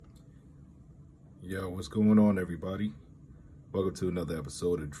Yo, what's going on, everybody? Welcome to another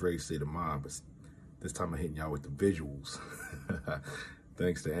episode of Dre's State of Mind, but this time I'm hitting y'all with the visuals.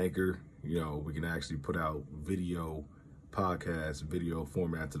 Thanks to Anchor, we can actually put out video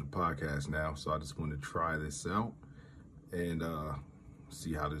format to the podcast now. So I just want to try this out and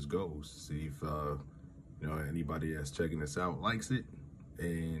see how this goes. See if anybody that's checking this out likes it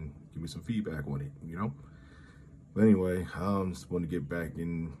and give me some feedback on it. But anyway, just want to get back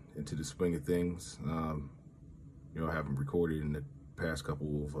into the swing of things. I haven't recorded in the past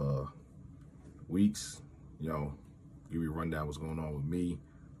couple of weeks. Give you a rundown what's going on with me.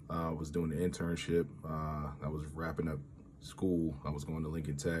 I was doing the internship. I was wrapping up school. I was going to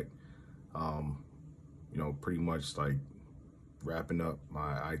Lincoln Tech. Pretty much like wrapping up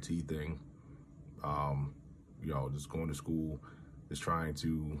my IT thing. Just going to school, just trying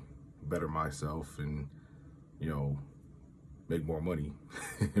to better myself and make more money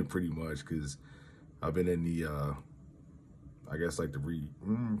pretty much, because I've been in the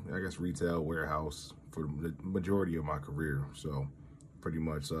retail warehouse for the majority of my career. So pretty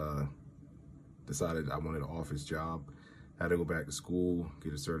much decided I wanted an office job. Had to go back to school,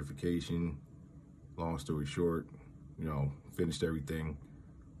 get a certification. Long story short, finished everything,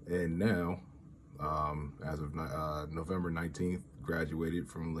 and now as of November 19th, graduated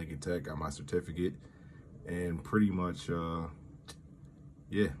from Lincoln Tech, got my certificate. And pretty much,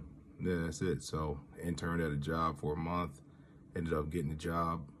 that's it. So interned at a job for a month, ended up getting a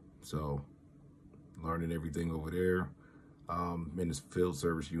job. So learning everything over there. In this field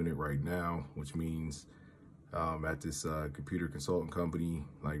service unit right now, which means at this computer consultant company,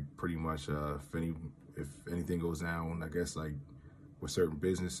 like pretty much if anything goes down, I guess like with certain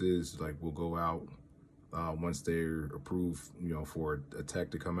businesses, like we'll go out once they're approved, for a tech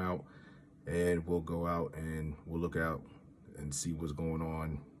to come out. And we'll go out and we'll look out and see what's going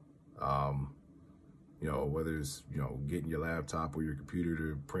on. Whether it's, getting your laptop or your computer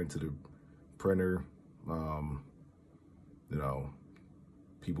to print to the printer.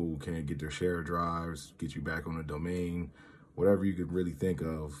 People who can't get their share drives, get you back on the domain, whatever you could really think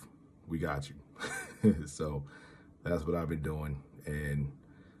of, we got you. So that's what I've been doing. And,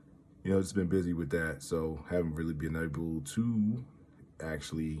 it's been busy with that. So haven't really been able to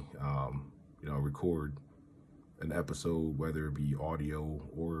actually, record an episode, whether it be audio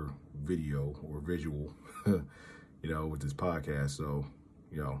or video or visual, with this podcast. So,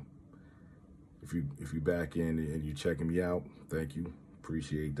 if you're back in and you're checking me out, thank you,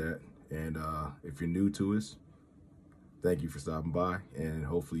 appreciate that. And if you're new to us, thank you for stopping by, and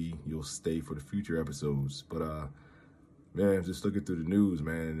hopefully you'll stay for the future episodes. But man, just looking through the news,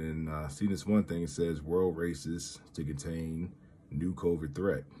 man, and see this one thing. It says world races to contain new COVID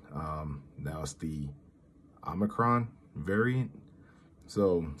threat. Now it's the Omicron variant.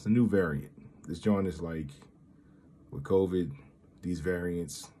 So it's a new variant. This joint is like, with COVID, these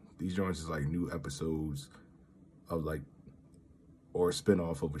joints is like new episodes of like, or a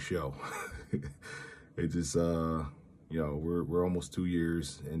spinoff of a show. It just, we're almost 2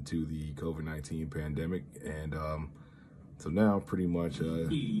 years into the COVID-19 pandemic. And so now pretty much,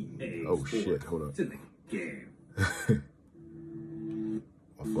 oh shit, hold up.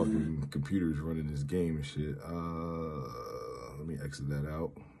 My fucking computer's running this game and shit. Let me exit that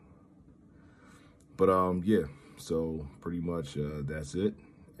out. But yeah, so pretty much that's it.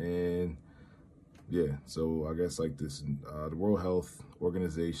 And yeah, so I guess like this, the World Health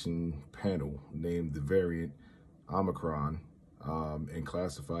Organization panel named the variant Omicron and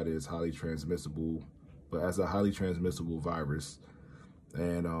classified it as as a highly transmissible virus.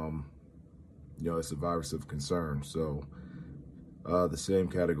 And it's a virus of concern. So the same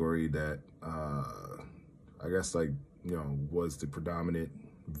category that I guess was the predominant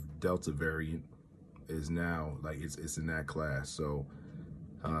Delta variant is now like it's in that class. So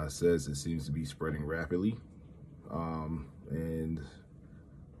it says it seems to be spreading rapidly, and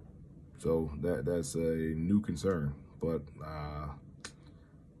so that's a new concern. But I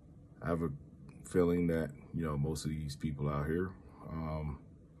have a feeling that most of these people out here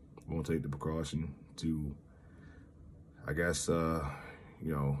won't take the precaution to, I guess,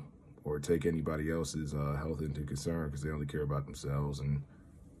 or take anybody else's health into concern, because they only care about themselves and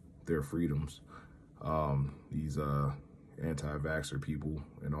their freedoms. These anti-vaxxer people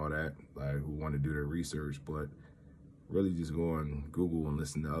and all that, like, who want to do their research, but really just go on Google and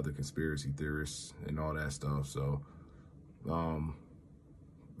listen to other conspiracy theorists and all that stuff. So,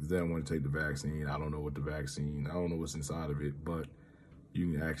 if they don't want to take the vaccine, I don't know what's inside of it, but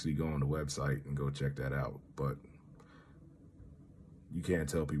you can actually go on the website and go check that out. But you can't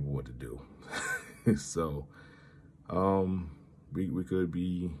tell people what to do. So we could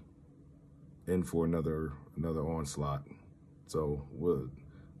be in for another onslaught. So we'll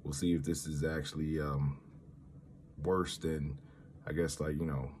see if this is actually worse than, I guess, like, you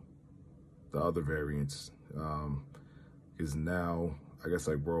know, the other variants. Because now, I guess,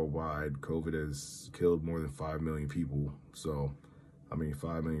 like, worldwide, COVID has killed more than 5 million people. So, I mean,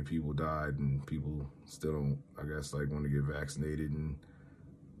 5 million people died, and people still don't, I guess, like, want to get vaccinated and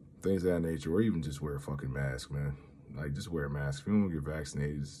things of that nature, or even just wear a fucking mask, man. Like, just wear a mask. If you don't want to get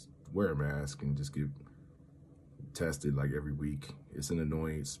vaccinated, just wear a mask and just get tested, like, every week. It's an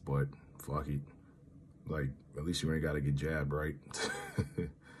annoyance, but fuck it. Like, at least you ain't got to get jabbed, right?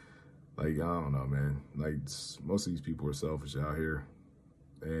 Like, I don't know, man. Like, most of these people are selfish out here,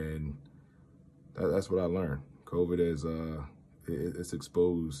 and that's what I learned. COVID has, it's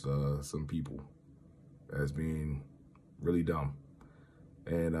exposed some people as being really dumb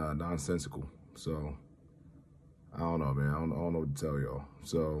and nonsensical. So, I don't know, man. I don't know what to tell y'all.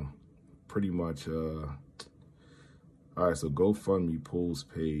 So, pretty much, all right, so GoFundMe pulls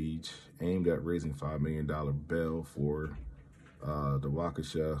page aimed at raising $5 million bail for the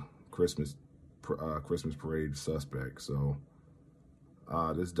Waukesha Christmas parade suspect. So,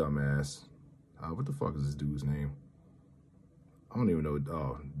 this dumbass, what the fuck is this dude's name? I don't even know.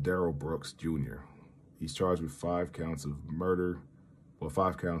 Oh, Darrell Brooks Jr. He's charged with 5 counts of murder. Well,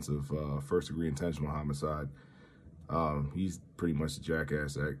 5 counts of first-degree intentional homicide. He's pretty much a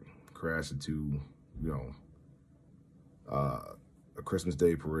jackass that crashed into, you know, a Christmas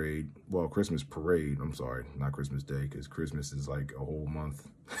Day parade. Well, Christmas parade. I'm sorry, not Christmas Day, because Christmas is like a whole month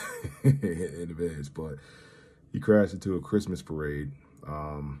in advance. But he crashed into a Christmas parade.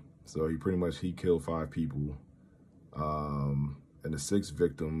 So he killed 5 people. And the 6th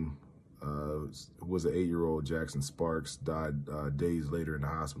victim, who was an 8-year-old Jackson Sparks, died days later in the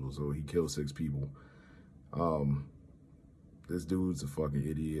hospital. So he killed 6 people. This dude's a fucking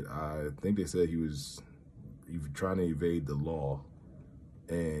idiot. I think they said he was trying to evade the law,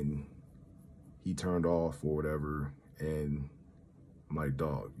 and he turned off or whatever. And I'm like,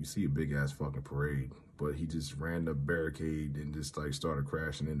 dog, you see a big ass fucking parade, but he just ran the barricade and just like started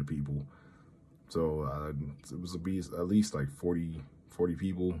crashing into people. So it was at least like 40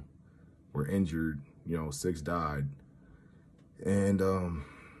 people were injured, you know, 6 died. And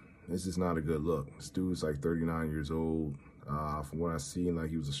it's just not a good look. This dude's like 39 years old. From what I seen, like,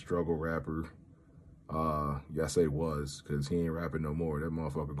 he was a struggle rapper. Yeah, I say was, because he ain't rapping no more. That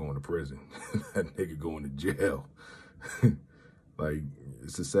motherfucker going to prison. That nigga going to jail. Like,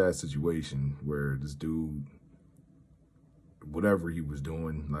 it's a sad situation where this dude, whatever he was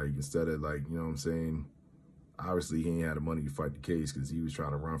doing, like, instead of, like, you know what I'm saying, obviously he ain't had the money to fight the case because he was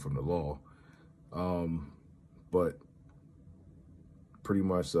trying to run from the law. But pretty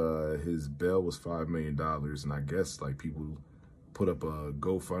much his bail was $5 million, and I guess, like, people put up a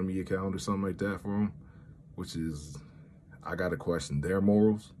GoFundMe account or something like that for him, which is, I gotta question their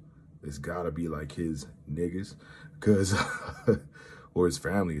morals. It's gotta be like his niggas, cause or his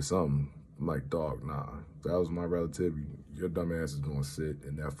family or something. I'm like, dog, nah, if that was my relative, your dumb ass is gonna sit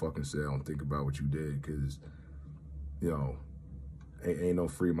in that fucking cell and think about what you did, cause, you know, ain't no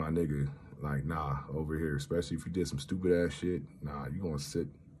free my nigga. Like, nah, over here, especially if you did some stupid ass shit, nah, you gonna sit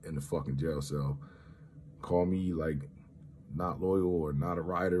in the fucking jail cell. Call me, like, not loyal or not a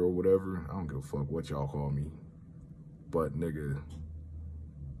rider or whatever. I don't give a fuck what y'all call me. But, nigga,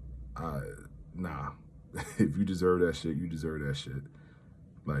 nah. If you deserve that shit, you deserve that shit.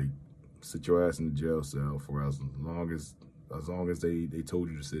 Like, sit your ass in the jail cell for as long as they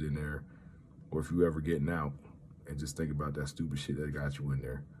told you to sit in there, or if you ever getting out, and just think about that stupid shit that got you in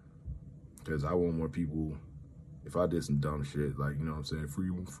there. Because I want more people, if I did some dumb shit, like, you know what I'm saying,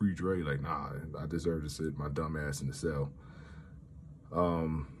 free Dre, like, nah, I deserve to sit my dumb ass in the cell.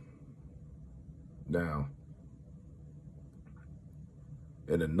 Now,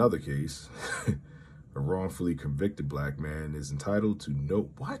 in another case, a wrongfully convicted black man is entitled to no,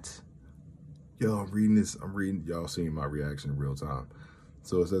 what? Yo, I'm reading, y'all seeing my reaction in real time.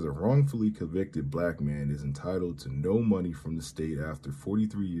 So it says a wrongfully convicted black man is entitled to no money from the state after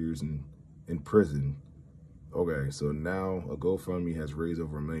 43 years in prison. Okay, so now a GoFundMe has raised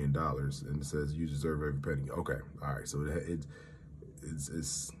over $1 million, and it says you deserve every penny. Okay, all right, so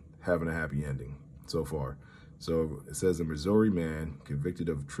it's having a happy ending so far. So it says a Missouri man convicted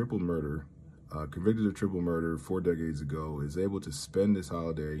of triple murder 4 decades ago is able to spend this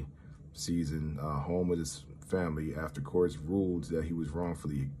holiday season home with his family after courts ruled that he was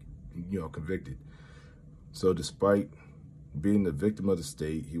wrongfully, you know, convicted. So despite being the victim of the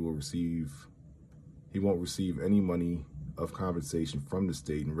state, he won't receive any money of compensation from the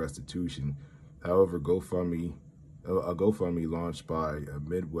state in restitution. However, GoFundMe a GoFundMe launched by a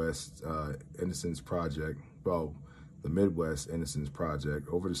Midwest Innocence Project, well, the Midwest Innocence Project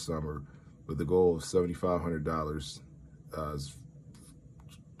over the summer with the goal of $7,500.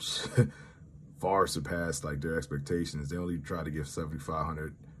 Far surpassed like their expectations. They only tried to give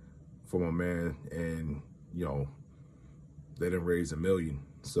 $7,500 for my man, and you know, they didn't raise $1 million.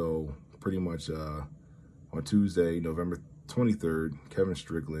 So pretty much on Tuesday, November 23rd, Kevin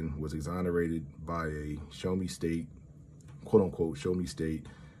Strickland was exonerated by a Show Me State, quote unquote, Show Me State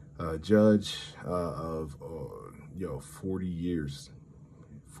judge of 40 years.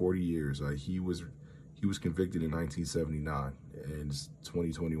 40 years. He was convicted in 1979, and it's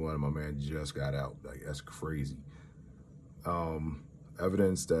 2021, and my man just got out. Like, that's crazy.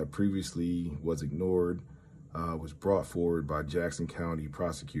 Evidence that previously was ignored was brought forward by Jackson County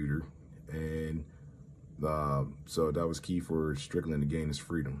prosecutor, and so that was key for Strickland to gain his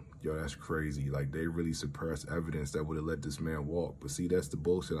freedom. Yo, that's crazy. Like, they really suppressed evidence that would have let this man walk. But see, that's the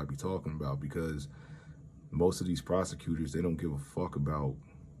bullshit I be talking about, because most of these prosecutors, they don't give a fuck about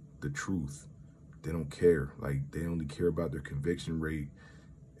the truth. They don't care. Like, they only care about their conviction rate,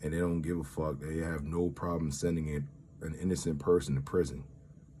 and they don't give a fuck. They have no problem sending an innocent person to prison,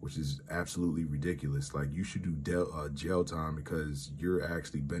 which is absolutely ridiculous. Like, you should do jail time because you're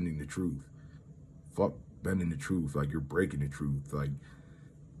actually bending the truth. Fuck bending the truth. Like, you're breaking the truth. Like,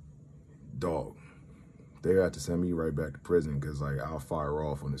 dog, they got to send me right back to prison because, like, I'll fire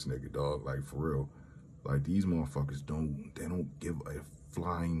off on this nigga, dog. Like, for real. Like, these motherfuckers don't give a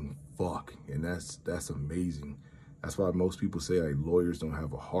flying fuck, and that's amazing. That's why most people say, like, lawyers don't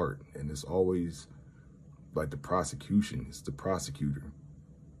have a heart, and it's always like the prosecution. It's the prosecutor,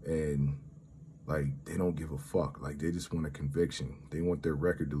 and like, they don't give a fuck. Like, they just want a conviction. They want their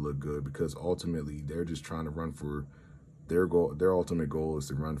record to look good, because ultimately they're just trying to run for their goal. Their ultimate goal is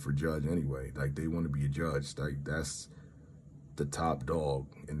to run for judge anyway. Like, they want to be a judge. Like, that's the top dog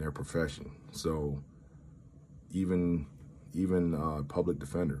in their profession. So even public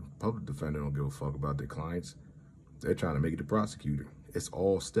defender don't give a fuck about their clients. They're trying to make it the prosecutor. It's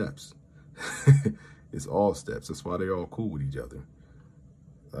all steps. It's all steps. That's why they're all cool with each other.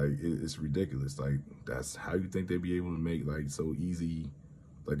 Like, it's ridiculous. Like, that's how you think they'd be able to make, like, so easy,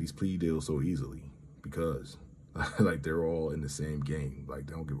 like, these plea deals so easily, because like, they're all in the same game. Like,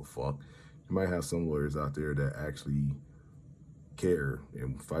 they don't give a fuck. You might have some lawyers out there that actually care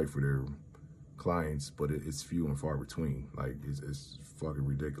and fight for their clients, but it's few and far between. Like, it's fucking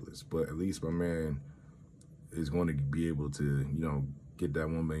ridiculous. But at least my man is going to be able to, get that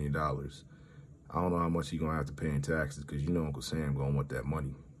 $1 million. I don't know how much he's going to have to pay in taxes, because Uncle Sam going to want that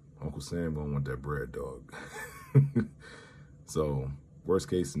money. Uncle Sam going to want that bread, dog. So, worst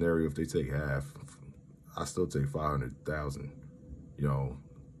case scenario, if they take half, I still take $500,000.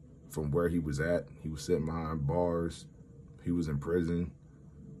 From where he was at, he was sitting behind bars. He was in prison,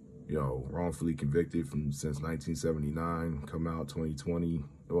 wrongfully convicted since 1979, come out 2020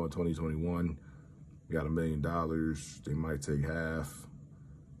 or 2021, got $1 million. They might take half.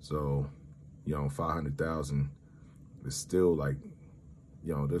 So, 500,000 is still, like,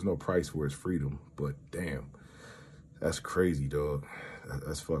 there's no price for his freedom, but damn, that's crazy, dog.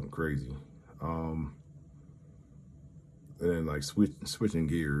 That's fucking crazy. And then, like, switching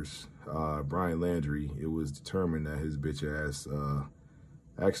gears, Brian Landry, it was determined that his bitch ass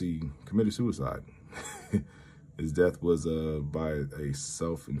actually committed suicide. His death was by a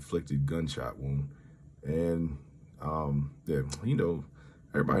self-inflicted gunshot wound. And yeah,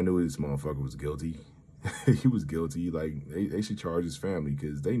 everybody knew this motherfucker was guilty. He was guilty. Like, they should charge his family,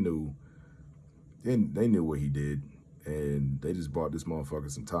 because they knew what he did, and they just bought this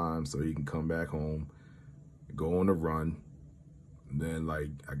motherfucker some time so he can come back home, go on the run. And then, like,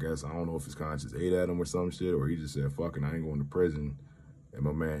 I guess, I don't know if his conscience ate at him or some shit, or he just said, fucking, I ain't going to prison. And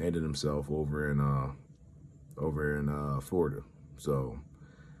my man ended himself over in Florida. So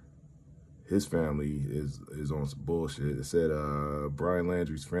his family is on some bullshit. It said Brian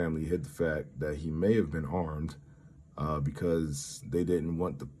Landry's family hid the fact that he may have been armed because they didn't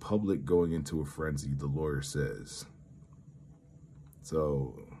want the public going into a frenzy, the lawyer says.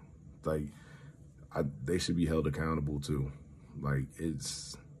 So, like, they should be held accountable too. Like,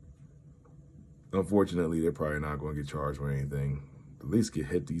 unfortunately, they're probably not going to get charged with anything. At least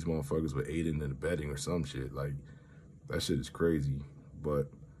hit these motherfuckers with aiding and abetting or some shit. Like, that shit is crazy. But,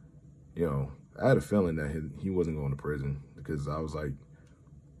 I had a feeling that he wasn't going to prison, because I was like,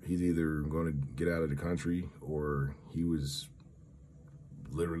 he's either going to get out of the country or he was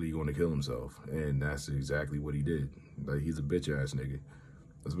literally going to kill himself. And that's exactly what he did. Like, he's a bitch ass nigga.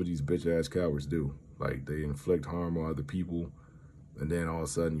 That's what these bitch ass cowards do. Like, they inflict harm on other people, and then all of a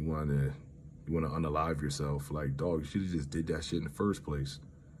sudden you want to You want to unalive yourself. Like, dog, you should have just did that shit in the first place.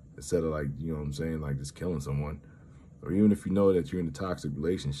 Instead of, like, you know what I'm saying, like just killing someone. Or even if you know that you're in a toxic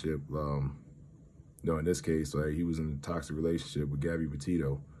relationship, you know, in this case, like he was in a toxic relationship with Gabby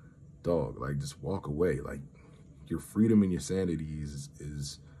Petito, dog, like just walk away. Like your freedom and your sanity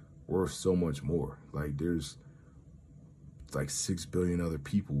is worth so much more. Like there's like 6 billion other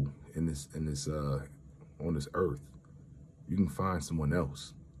people in this on this earth. You can find someone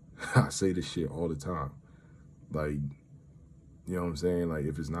else. I say this shit all the time. Like, you know what I'm saying? Like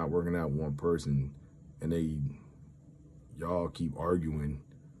if it's not working out with one person and y'all keep arguing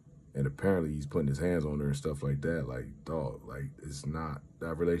and apparently he's putting his hands on her and stuff like that, like, dog, like it's not,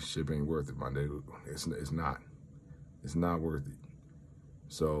 that relationship ain't worth it, my nigga. It's not worth it.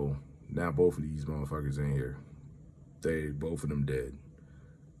 So now both of these motherfuckers in here, both of them dead.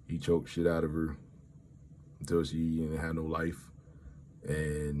 He choked shit out of her until she didn't have no life,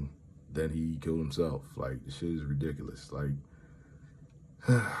 and then he killed himself. Like, the shit is ridiculous. Like,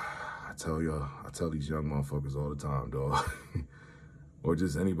 I tell these young motherfuckers all the time, dog. Or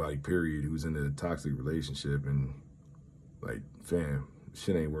just anybody, period, who's in a toxic relationship, and like, fam,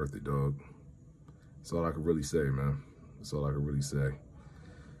 shit ain't worth it, dog. That's all I can really say, man. That's all I can really say.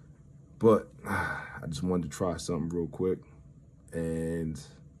 But I just wanted to try something real quick. And,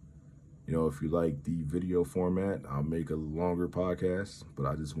 you know, if you like the video format, I'll make a longer podcast. But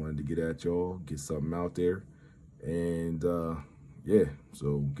I just wanted to get at y'all, get something out there. And, yeah,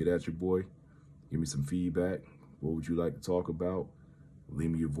 so get at your boy. Give me some feedback. What would you like to talk about?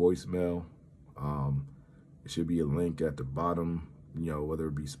 Leave me a voicemail. It should be a link at the bottom, you know, whether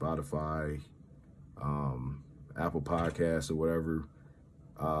it be Spotify, Apple Podcasts or whatever.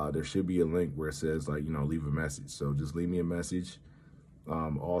 There should be a link where it says, like, you know, leave a message. So just leave me a message.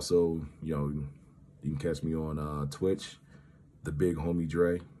 Also, you know, you can catch me on Twitch, The Big Homie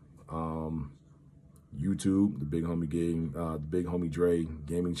Dre. YouTube, The Big Homie Dre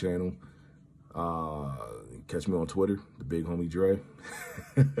gaming channel. Catch me on Twitter, The Big Homie Dre.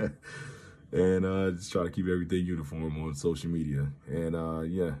 And just try to keep everything uniform on social media. And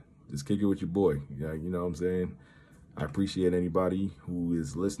yeah, just kick it with your boy. Yeah, you know what I'm saying? I appreciate anybody who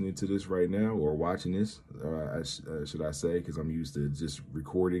is listening to this right now or watching this, should I say, because I'm used to just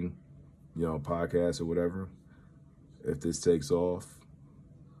recording, you know, podcasts or whatever. If this takes off,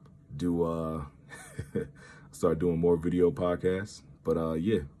 start doing more video podcasts. But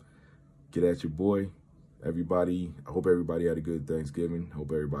yeah, get at your boy. Everybody, I hope everybody had a good Thanksgiving.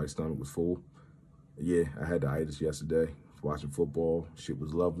 Hope everybody's stomach was full. Yeah, I had the itis yesterday. Watching football. Shit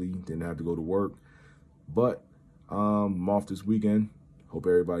was lovely. Didn't have to go to work. But I'm off this weekend. Hope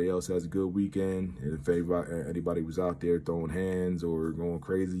everybody else has a good weekend. And if anybody was out there throwing hands or going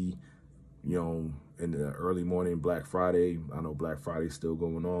crazy, you know, in the early morning, Black Friday. I know Black Friday's still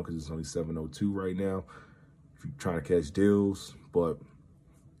going on because it's only 7:02 right now. If you're trying to catch deals, but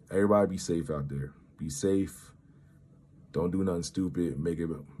everybody be safe out there. Be safe. Don't do nothing stupid. Make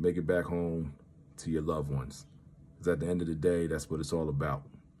it back home to your loved ones. Because at the end of the day, that's what it's all about.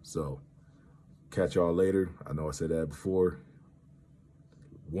 So, catch y'all later. I know I said that before.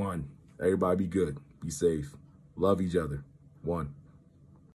 One, everybody be good. Be safe. Love each other. One.